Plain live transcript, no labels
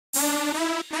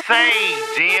say,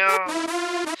 Jim.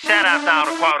 Shout out to all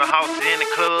the quarter houses in the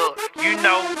club. You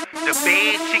know, the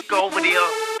bad chick over there,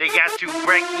 they got you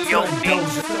breaking your dick.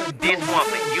 This one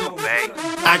for you, babe.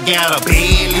 I got a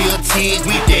bad little chick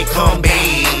with that come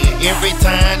back. Every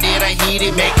time that I hit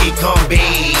it, make it come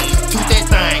back. Toot that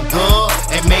thing, girl,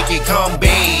 and make it come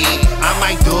back. I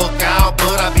might duck out,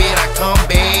 but I bet I come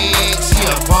back. She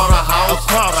a quarter house,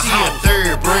 she a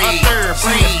third breed.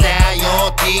 She a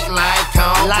stallion, thick like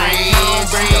cornbread.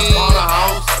 She a quarter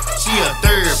house, she a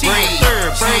third breed.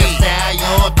 She a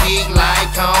stallion, thick like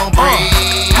cornbread.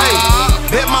 Hey,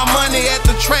 bet my money at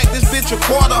the track, this bitch a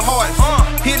quarter horse.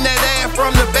 Hitting that ass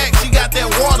from the back, she got that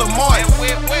watermark.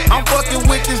 I'm fucking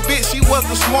with this bitch, she was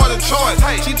the smarter choice.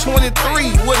 She 23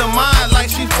 with a mind like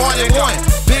she 41.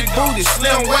 Big booty,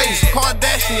 slim waist,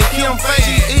 Kardashian, Kim face.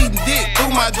 She eating dick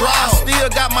through my drawers.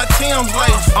 Still got my Tim's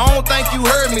lace. I don't think you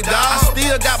heard me, dawg. I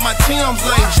still got my Tim's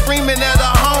lace. Screaming at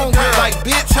her home, like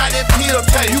bitch, how that pill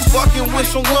taste? You fucking with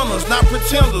some winners, not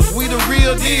pretenders. We the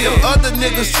real deal. Other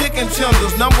niggas chicken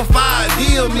tenders, number 5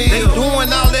 deal meal. They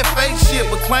doing all that fake shit,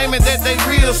 but claiming that they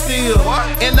real still.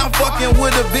 And I'm fucking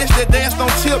with a bitch that danced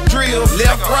on tip drill.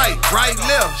 Left, right, right,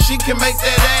 left. She can make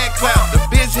that ass clap. The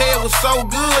bitch head was so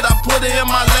good, I put her in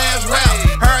my last rap.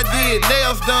 Hair did,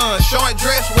 nails done, short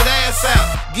dress with ass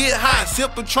out. Get hot,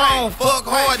 sip Patron, fuck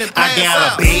hard and pass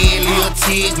out. I got a bad little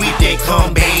chick with that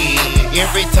come back.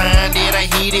 Every time that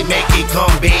I hit it, make it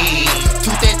come back.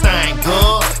 Toot that thing,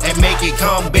 girl, and make it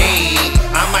come back.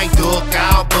 I might duck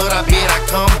out, but I bet I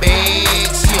come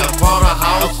back. She a quarter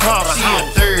house, she a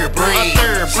third breed.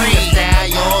 She a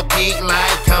stallion, thick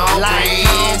like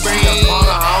cornbread. She a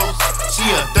quarter house, she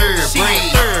a third breed.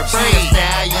 She a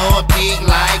stallion, thick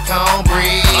like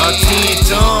cornbread.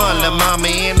 Attention, la mama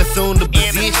in the sooner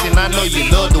position. I know you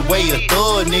love the way a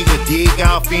thug nigga dig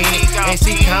off in it. And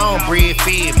she cornbread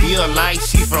fed, feel like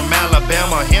she from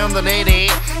Alabama. Handle that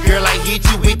ass, girl, I hit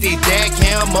you with the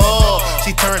jackhammer.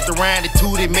 She turned around and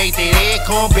tooted, make that ass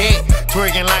come back.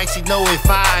 Twerking like she know it's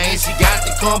fire and she got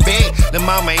to come back. The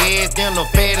mama ass damn no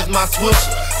fat as my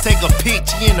swisher. Take a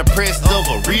picture in the presence of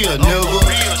a real nigga.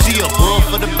 She a bull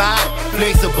for the body,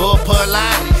 flexible,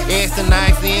 polite. Ass the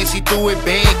nice and she threw it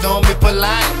back on me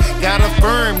polite. Got a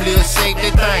firm little shape,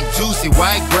 that thing juicy,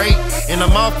 white grape. And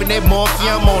I'm off in that monkey,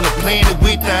 I'm on the planet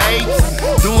with the apes.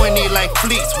 Doing it like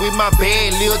flicks with my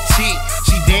bad little chick.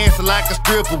 She dancing like a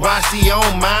stripper while she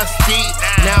on my stick.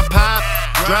 Now pop,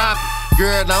 drop it.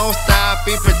 Girl, don't stop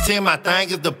it, pretend my thing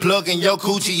is the plug in your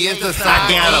coochie is the side. I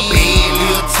got a bad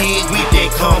little chick with that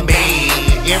come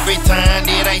back. Every time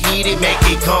that I hit it, make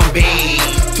it come back.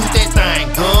 Toot that thing,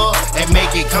 girl, and make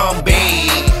it come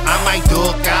back. I might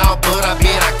duck out, but I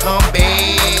bet I come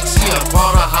back. She a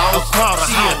quarter house,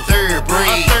 she a third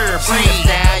breed. She a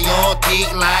stallion,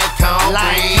 thick like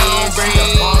cornbread. She a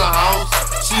quarter house,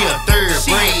 she a third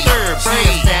breed. She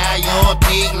a stallion,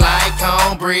 thick like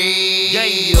cornbread.